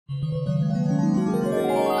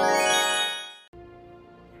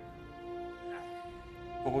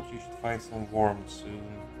told you should find some warmth soon.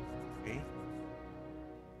 Okay.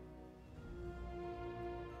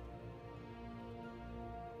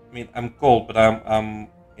 I mean, I'm cold, but I'm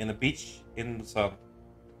in a beach in the sun.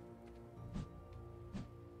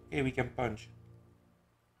 Okay, we can punch.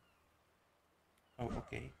 Oh,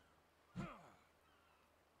 okay.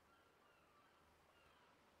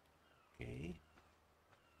 Okay.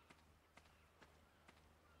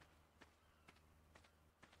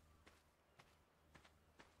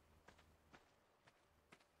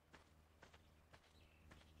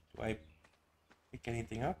 Do I pick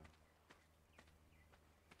anything up?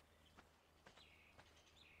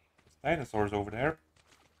 There's dinosaurs over there.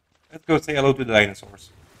 Let's go say hello to the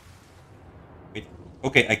dinosaurs. Wait.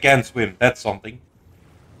 Okay, I can swim. That's something.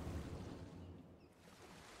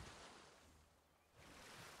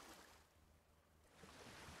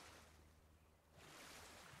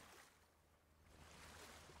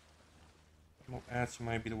 No ads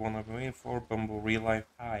might be the one I've been waiting for. Bumble real life.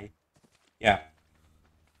 Hi. Yeah.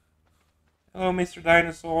 Hello, Mr.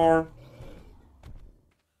 Dinosaur.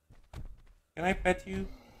 Can I pet you?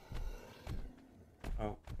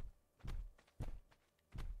 Oh.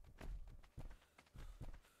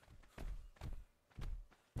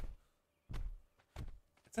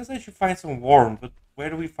 It says I should find some warmth, but where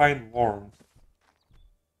do we find warmth?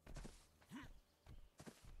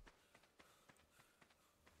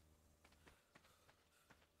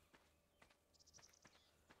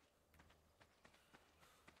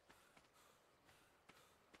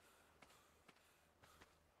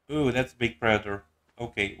 Ooh, that's a big predator.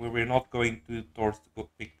 Okay, we're not going towards the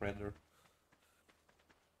big predator.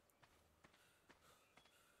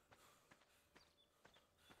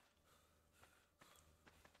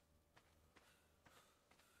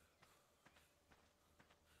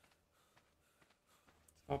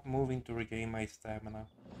 Stop moving to regain my stamina.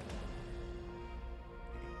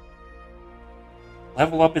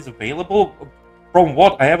 Level up is available? From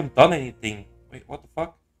what? I haven't done anything. Wait, what the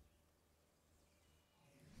fuck?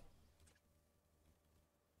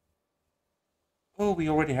 Oh, we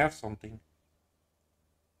already have something.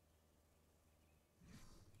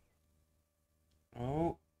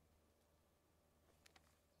 Oh.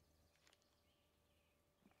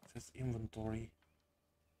 It says inventory.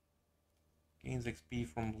 Gains XP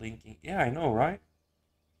from blinking. Yeah, I know, right?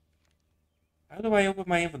 How do I open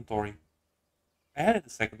my inventory? I had it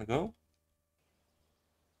a second ago.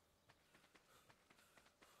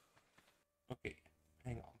 Okay,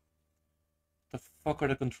 hang on. The fuck are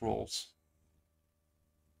the controls?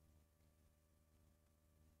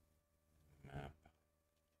 Map.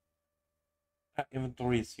 Ah,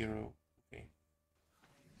 inventory is 0. Okay.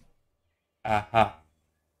 Aha.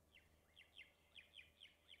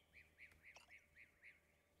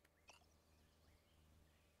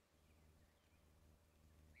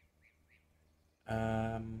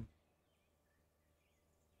 Um,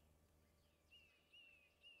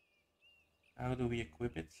 how do we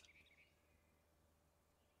equip it?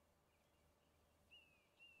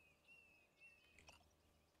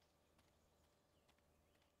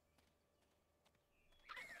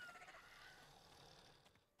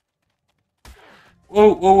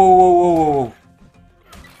 Whoa, whoa, whoa, whoa, whoa, whoa.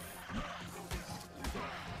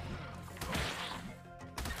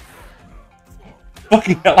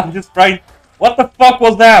 Fucking hell, I'm just trying. What the fuck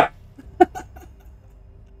was that?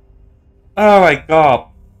 Oh my god.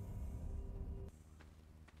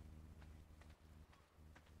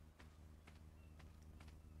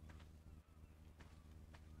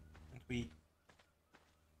 We,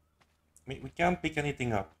 we can't pick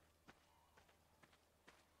anything up.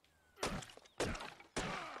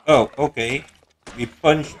 Oh, okay. We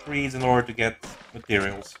punch trees in order to get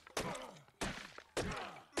materials.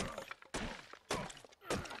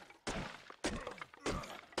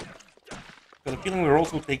 Got a feeling we're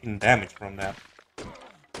also taking damage from that.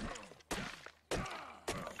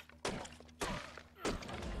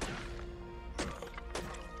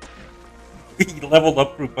 We leveled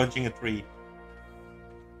up through punching a tree.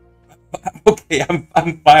 Okay,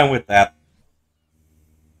 I'm fine with that.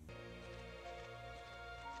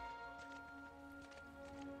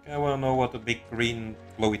 I want to know what the big green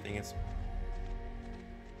glowy thing is.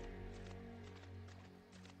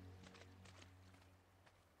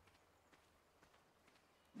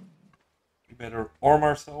 We better arm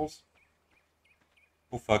ourselves.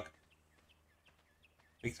 Oh fuck.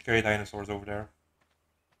 Big scary dinosaurs over there.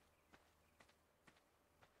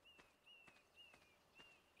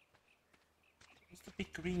 What's the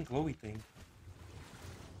big green glowy thing?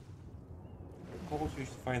 Cold, you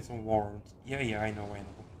should find some warmth. Yeah, I know.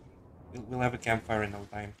 We'll have a campfire in no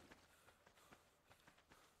time.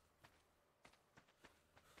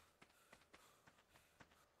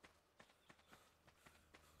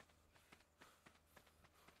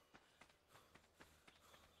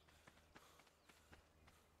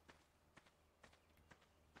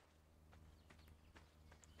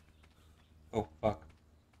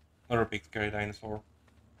 big scary dinosaur.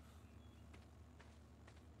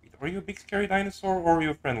 Are you a big scary dinosaur or are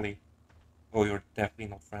you friendly? Oh, you're definitely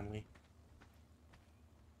not friendly.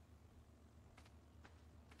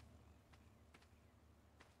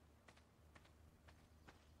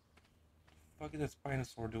 What the fuck is that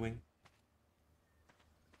Spinosaur doing?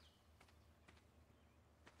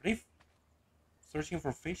 Are they searching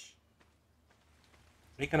for fish?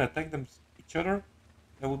 They can attack each other?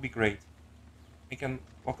 That would be great. I can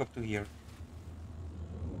walk up to here.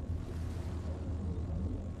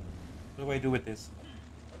 What do I do with this?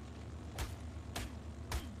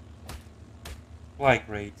 Fly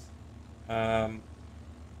great.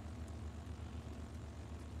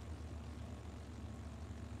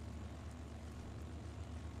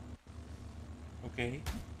 Okay.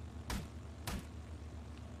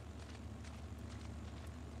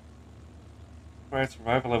 Required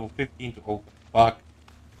survival level 15 to open. Fuck.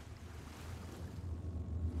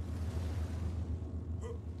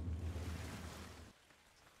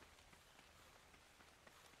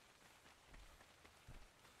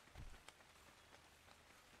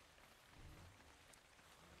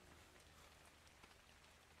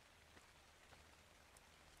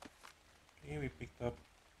 Okay, we picked up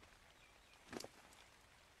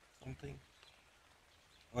something.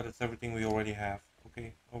 Oh, that's everything we already have.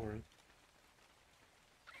 Okay, no worries.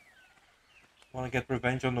 Want to get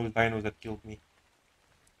revenge on those dinos that killed me.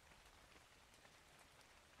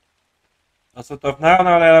 Not so tough now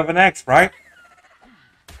that I have an axe, right?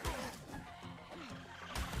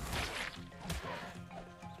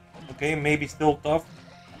 Okay, maybe still tough.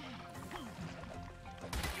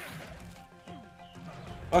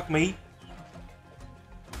 Fuck me.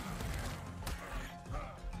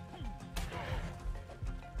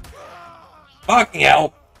 Fucking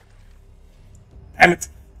hell! Damn it!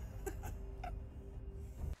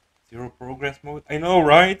 Zero progress mode? I know,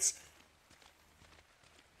 right?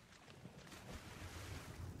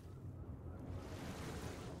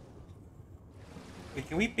 Wait,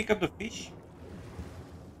 can we pick up the fish?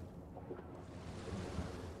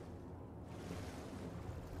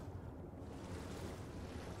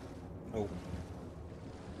 No.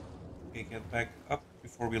 Okay, get back up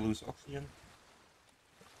before we lose oxygen.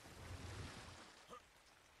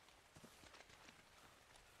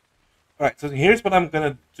 Alright, so here's what I'm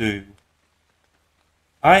gonna do.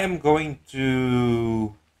 I am going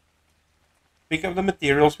to pick up the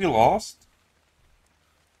materials we lost.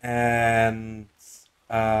 And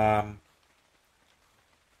actually,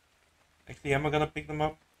 am I gonna pick them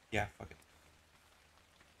up? Yeah, fuck it.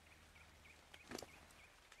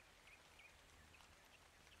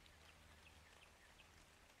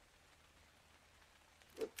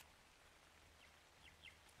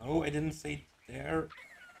 No, I didn't say there.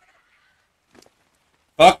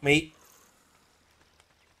 Fuck me.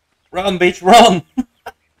 Run, bitch, run!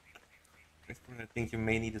 I think you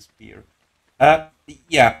may need a spear.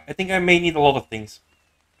 Yeah, I think I may need a lot of things.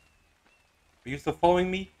 Are you still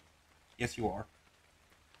following me? Yes, you are.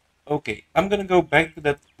 Okay, I'm gonna go back to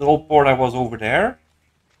that little port I was over there.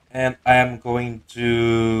 And I am going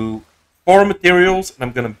to farm materials and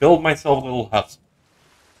I'm gonna build myself a little hut.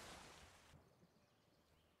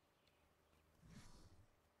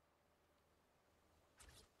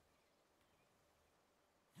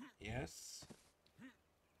 Yes.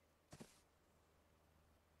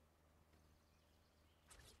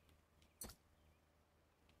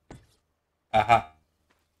 Aha.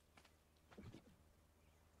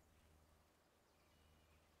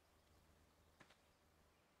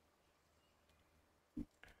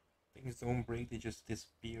 Things don't break, they just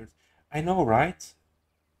disappeared. I know, right?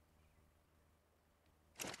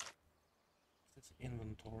 It's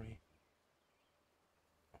inventory.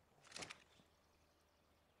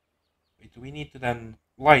 Wait, do we need to then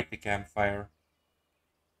light the campfire?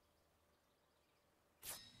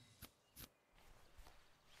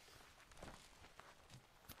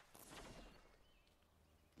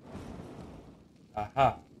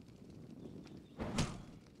 Aha.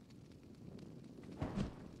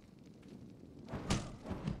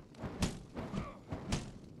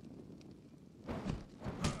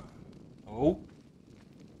 Oh.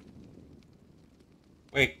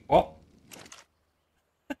 Wait, what?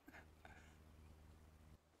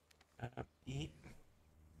 E.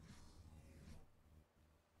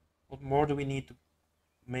 What more do we need to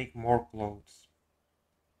make more clothes?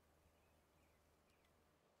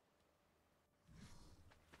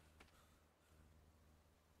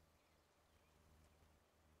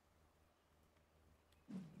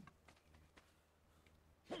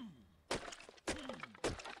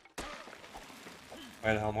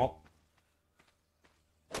 Why the hell not?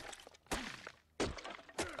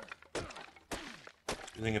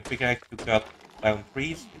 Using a pickaxe to cut down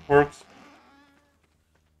trees, it works.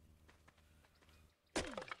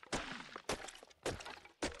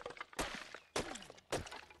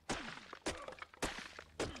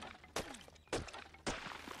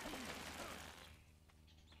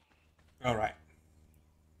 Alright.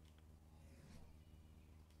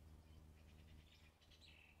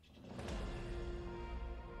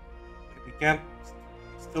 We can't,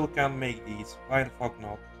 still can't make these. Why the fuck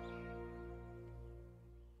not?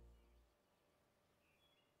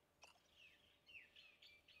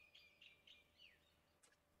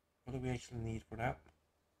 What do we actually need for that?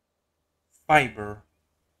 Fiber.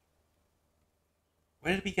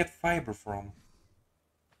 Where did we get fiber from?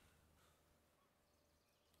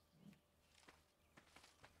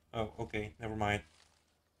 Oh, okay, never mind.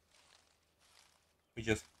 We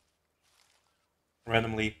just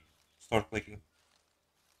randomly start clicking.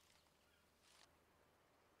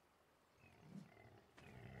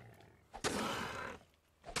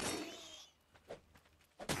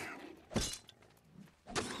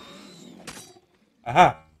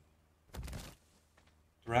 Aha!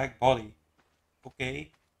 Drag body.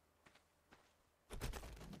 Okay.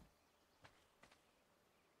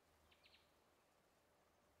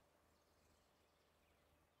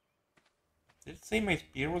 Did it say my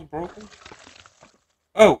spear was broken?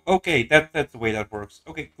 Oh, okay, that's the way that works.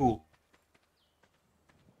 Okay, cool.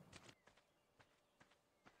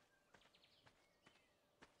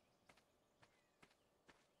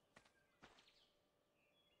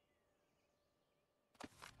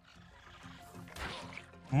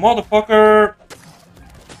 Motherfucker!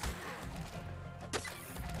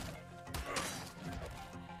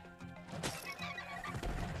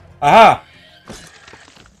 Aha!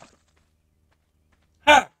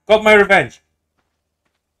 Ha! Got my revenge.